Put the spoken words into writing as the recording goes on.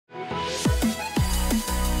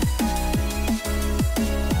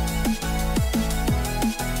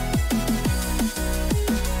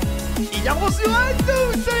bien bonjour à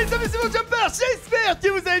tous. Salut les amis, c'est mon Jumper. J'espère que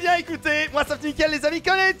vous avez bien écouté. Moi ça fait nickel les amis,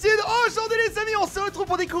 comme d'habitude. Aujourd'hui les amis, on se retrouve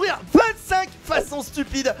pour découvrir 25 façons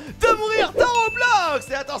stupides de mourir dans Roblox.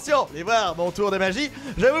 Et attention, allez voir mon tour de magie.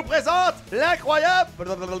 Je vous présente l'incroyable...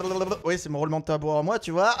 Oui, c'est mon roulement de tambour en moi,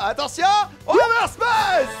 tu vois. Attention,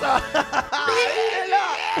 Overspace.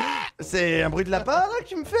 C'est un bruit de lapin là que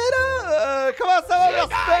tu me fais là. Comment ça va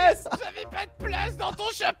Overspace? J'avais pas de place dans ton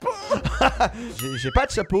chapeau. J'ai pas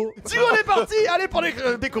de chapeau. Si on est parti, allez pour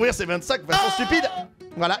découvrir ces 25 façons stupides.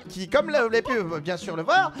 Voilà, qui comme vous l'avez pu bien sûr le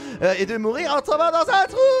voir, est de mourir en tombant dans un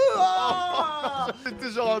trou. Oh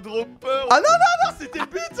C'était genre un dropper. ah non, c'était le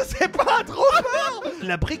but, c'est pas un dropper.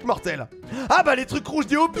 La brique mortelle. Ah bah les trucs rouges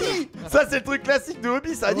des hobbies. Ça c'est le truc classique de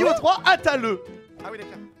hobby, ça. Niveau 3, atteins-le. Ah oui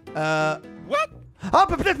d'accord. What? Ah on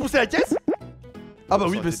peut peut-être pousser la caisse. Ah bah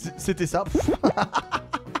oui, bah, c'était ça.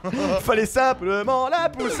 Fallait simplement la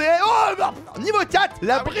pousser. Oh non. Niveau 4,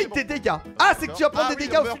 la brique des dégâts. Ah c'est que tu vas prendre des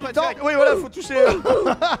dégâts au fil du temps. Oui voilà, faut toucher.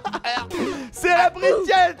 C'est la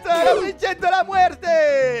briquette de la muerte.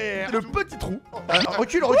 Le petit trou.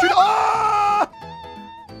 Recule. Oh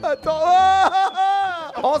attends.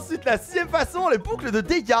 Ensuite la 6ème façon, les boucles de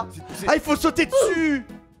dégâts. Ah il faut sauter dessus.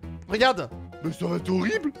 Regarde. Mais ça va être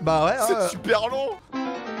horrible. Bah ouais. C'est super long.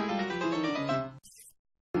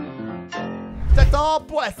 T'attends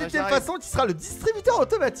pour la 7ème façon qui sera le distributeur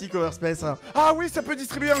automatique Overspace. Ah oui, ça peut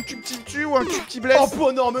distribuer un cube qui tue ou un cube qui blesse.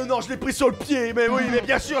 Oh non mais non, je l'ai pris sur le pied. Mais oui, mais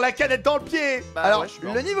bien sûr, la canette dans le pied. Bah, alors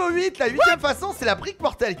ouais, le niveau 8, la 8ème façon, c'est la brique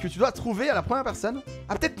mortelle que tu dois trouver à la première personne.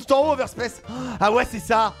 Ah peut-être tout en haut Overspace. Ah ouais c'est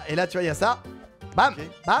ça. Et là tu vois il y a ça. Bam,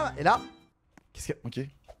 bam. Et là qu'est-ce que... Ok.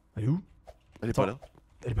 Elle est où? Elle est pas là.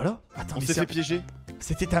 Elle est pas là. Attends, On s'est fait piéger.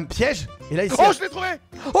 C'était un piège. Et là ici... Oh je l'ai trouvé.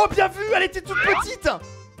 Oh bien vu, elle était toute petite.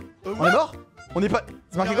 On est mort. On est pas...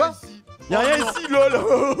 C'est marqué quoi? Y'a rien ici, lol.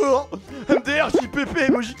 MDR, JPP,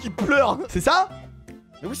 emoji qui pleure. C'est ça?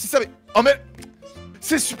 Mais oui c'est ça mais... Oh mais...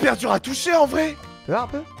 C'est super dur à toucher en vrai. Tu vois un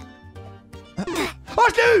peu? Oh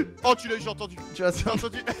je l'ai eu. Oh tu l'as eu, j'ai entendu. Tu vois, J'ai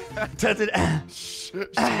entendu.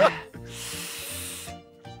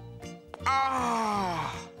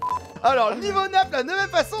 Alors niveau 9, la 9ème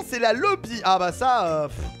façon c'est la lobby. Ah bah ça,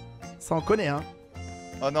 ça on connaît hein.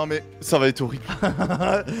 Ah non mais ça va être horrible.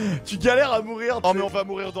 Tu galères à mourir. Oh mais on va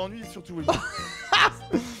mourir d'ennui surtout. Oui.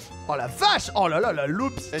 Oh la vache. Oh là là, la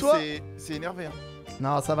lobby toi. C'est énervé hein.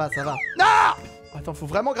 Non ça va. Non. Attends, faut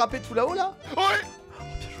vraiment grimper tout là-haut là. Ouais.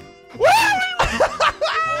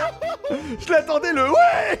 Je l'attendais le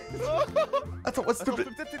ouais. Attends, s'il te plaît. Je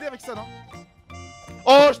peux peut-être t'aider avec ça non?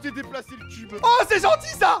 Oh je t'ai déplacé le cube. Oh c'est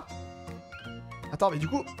gentil ça. Attends mais du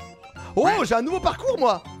coup... Oh j'ai un nouveau parcours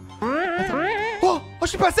moi. Attends. Oh je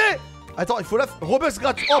suis passé. Attends il faut la... Robux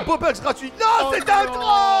gratuit. Oh Robux gratuit. Non c'est un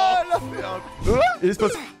troll. Et il se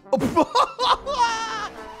passe... Oh,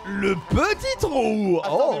 le petit trou.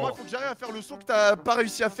 Attends mais moi faut que j'arrive à faire le saut que t'as pas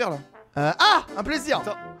réussi à faire là. Ah un plaisir.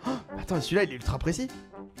 Attends celui-là il est ultra précis.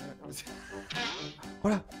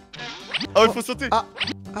 Voilà. Oh il faut sauter.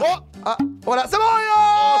 Voilà c'est bon.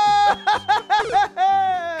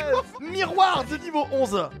 Miroir de niveau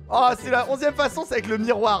 11. Oh c'est la 11ème façon, c'est avec le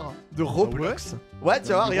miroir de Roblox. Ouais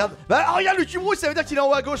tu vois regarde. Bah regarde le cube rouge, ça veut dire qu'il est en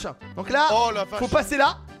haut à gauche. Donc là faut passer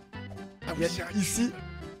là. Ah oui, ici.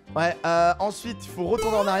 Ouais ensuite il faut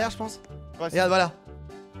retourner en arrière je pense. Ouais, regarde voilà.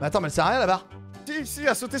 Mais attends mais elle sert à rien la barre. Si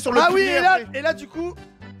à sauter sur le oui et là du coup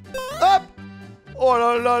hop. Oh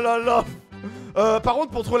là là là là. Par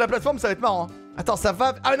contre pour trouver la plateforme ça va être marrant hein. Attends ça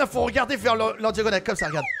va. Ah non faut regarder faire l'en diagonale comme ça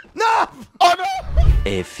regarde. Non. Oh non.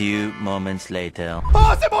 A few moments later. Oh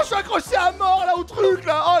c'est bon je suis accroché à mort là au truc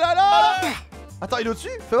là. Oh là là. Attends il est au-dessus.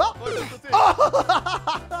 Fais voir.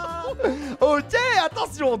 Ok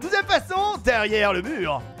attention. 12ème façon derrière le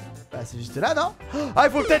mur. Bah c'est juste là non? Ah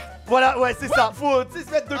il faut peut-être... Voilà ouais c'est ça. Faut se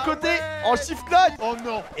mettre de côté en shift lock. Oh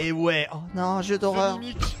non. Et ouais. Oh non jeu d'horreur.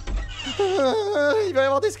 Il va y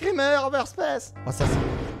avoir des screamers Overspace. Oh ça c'est...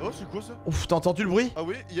 Oh c'est quoi ça? Ouf t'as entendu le bruit? Ah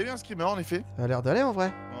oui il y a eu un screamer en effet. Ça a l'air d'aller en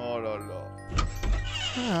vrai. Oh là là.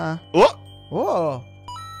 Oh.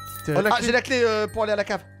 Ah j'ai la clé pour aller à la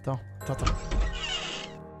cave. Attends.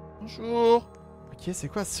 Bonjour. Ok c'est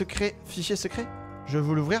quoi secret? Fichier secret? Je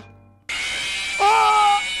veux l'ouvrir.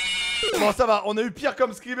 Bon ça va, on a eu pire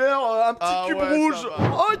comme screamer, un petit cube rouge.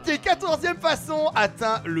 Ok 14ème façon,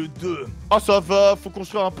 atteint le 2. Ah ça va, faut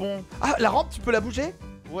construire un pont. Ah la rampe tu peux la bouger?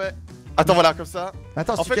 Ouais. Attends voilà comme ça.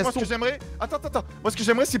 Attends en fait moi ce que j'aimerais... Attends. Moi ce que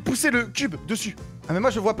j'aimerais c'est pousser le cube dessus. Ah mais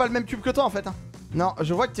moi je vois pas le même cube que toi en fait hein. Non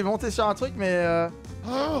je vois que t'es monté sur un truc mais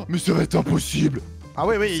Oh, mais ça va être impossible. Ah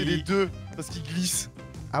oui C'est les deux, parce qu'ils glissent.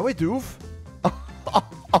 Ah ouais de ouf.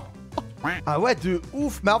 Ah ouais de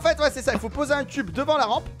ouf. Mais en fait ouais c'est ça, il faut poser un cube devant la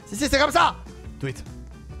rampe. Si c'est comme ça. Do it.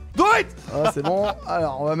 Do it. Ah, c'est bon.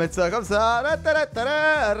 Alors, on va mettre ça comme ça.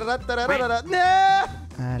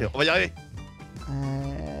 Allez, On va y arriver.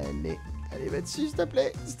 allez, va dessus, s'il te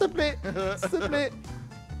plaît. S'il te plaît. S'il te plaît.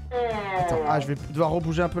 Attends, je vais devoir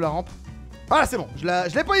rebouger un peu la rampe. Voilà, c'est bon, je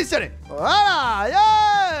l'ai positionné. Voilà,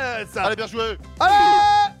 yes. Allez, bien joué. Allez.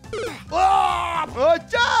 Oh,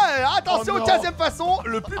 ok. Attention Oh au non. 15ème façon,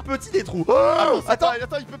 le plus petit des trous. Oh, Attends,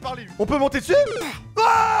 attends, il peut parler lui. on peut monter dessus.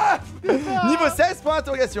 Ah. Niveau 16, point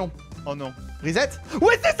d'interrogation. Oh non. Reset.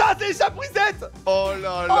 Oui, c'est ça, c'est échappe reset. Oh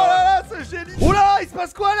là Oh là. là là, ce génie. Oh là là, il se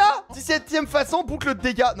passe quoi là? 17ème façon, boucle de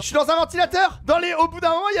dégâts. Je suis dans un ventilateur. Au bout d'un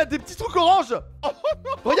moment, il y a des petits trucs oranges.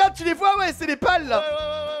 Regarde, tu les vois, ouais, c'est les pales là.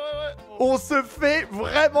 Ouais. On se fait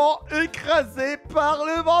vraiment écraser par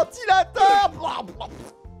le ventilateur.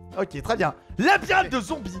 Ok, très bien. Labyrinthe de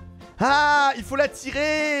zombies. Ah, il faut la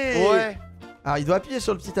tirer. Ouais. Alors, il doit appuyer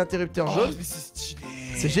sur le petit interrupteur Oh, jaune. mais c'est stylé.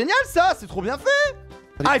 C'est génial ça, c'est trop bien fait.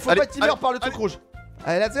 Ah, il faut pas qu'il meure par le truc rouge.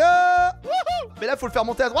 Allez, let's go. Mais là, faut le faire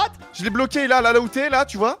monter à droite. Je l'ai bloqué là où t'es, là,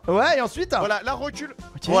 tu vois. Ouais, et ensuite. Voilà, là, recule.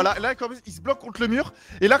 Ok. Voilà, là, comme il se bloque contre le mur.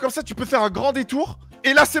 Et là, comme ça, tu peux faire un grand détour.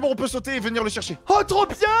 Et là, c'est bon, on peut sauter et venir le chercher. Oh, trop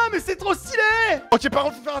bien, mais c'est trop stylé. Ok, par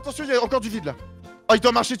contre, faut faire attention, il y a encore du vide là. Oh, il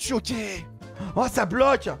doit marcher dessus, ok. Oh, ça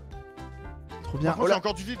bloque. Trop bien. Par Oh contre, il y là, a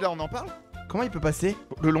encore du vide là, on en parle. comment il peut passer?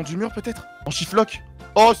 Le long du mur, peut-être. En shift-lock.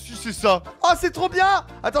 Oh, si, c'est ça. Oh, c'est trop bien.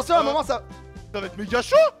 Attention, à un moment, ça. Ça va être méga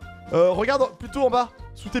chaud. Regarde plutôt en bas,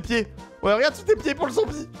 sous tes pieds. Ouais, regarde sous tes pieds pour le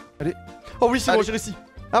zombie. Allez. Oh oui, c'est bon, Allez. j'ai réussi.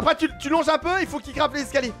 Après, tu longes un peu, il faut qu'il grimpe les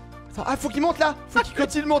escaliers. Attends, faut qu'il monte là. Faut qu'il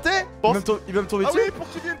continue de monter. Bon. Il va me tomber Ah dessus. oui, pour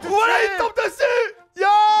qu'il vienne te Voilà, tuer. il tombe dessus.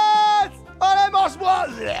 Yes. Allez, mange-moi.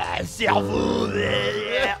 Cerveau.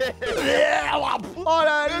 Oh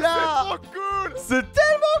là Mais là. c'est trop cool. C'est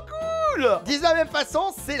tellement cool. 19ème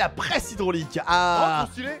façon, c'est la presse hydraulique. Oh, Ah,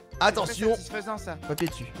 trop stylé. attention. C'est satisfaisant, ça. Papier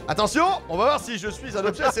dessus. Attention, on va voir si je suis un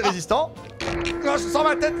objet assez résistant. Non, je sens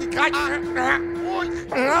ma tête qui craque.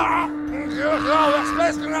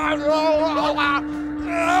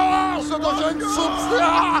 Je deviens une soupe.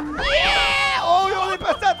 Oh oui, on est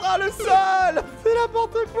passé à travers le sol. C'est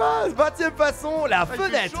n'importe quoi. 20ème façon, la Ah, il fait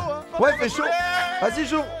fenêtre. chaud, hein. Ouais, il fait chaud. Vas-y,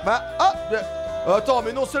 j'ouvre. Bah, oh. Attends,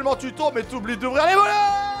 mais non seulement tu tombes, mais t'oublies d'ouvrir les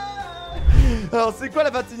volets. Alors, c'est quoi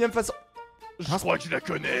la 21ème façon? Je crois que je la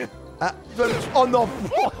connais. Ah, il va me... Oh non.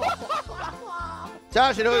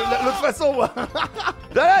 Tiens, j'ai l'autre façon, moi.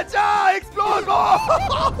 Allez, tiens, explose. Bon.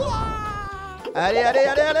 Allez.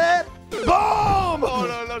 Boum. Oh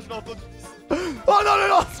là là, je l'ai entendu. Oh non, le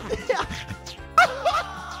lance-pierre.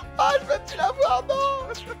 Ah, je veux-tu l'avoir, non.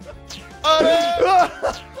 Allez.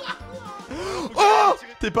 Oh.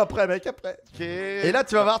 T'es pas prêt, mec, après. Ok. Et là,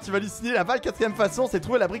 tu vas voir, tu vas lui signer la 24ème façon, c'est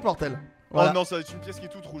trouver la brique mortelle. Voilà. Oh non, ça va être une pièce qui est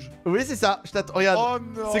toute rouge. Oui, c'est ça, je t'attends, regarde. Oh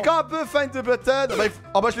non. C'est quand un peu find the button. Bah,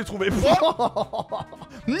 oh bah je l'ai trouvé. Niveau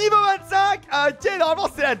 25. Ok, normalement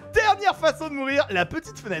c'est la dernière façon de mourir, la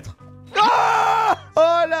petite fenêtre. Ah. Oh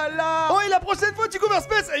là là. Oh, et la prochaine fois tu couvres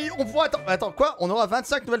space et on voit. Attends, quoi? On aura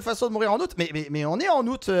 25 nouvelles façons de mourir en août. Mais on est en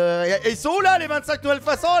août. Et ils sont où là les 25 nouvelles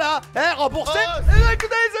façons là? Eh, remboursés. Oh. Et bah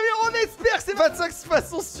écoutez les amis, on espère que ces 25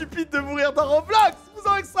 façons stupides de mourir dans Roblox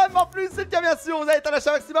vous ont extrêmement plu. C'est le cas bien sûr, vous avez un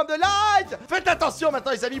achat maximum de likes. Faites attention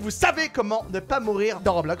maintenant les amis, vous savez comment ne pas mourir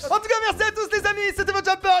dans Roblox. En tout cas merci à tous les amis, c'était votre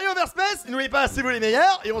Jumper et Overspace. N'oubliez pas, c'est vous les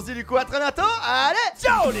meilleurs. Et on se dit du coup à très bientôt. Allez,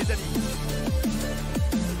 ciao les amis.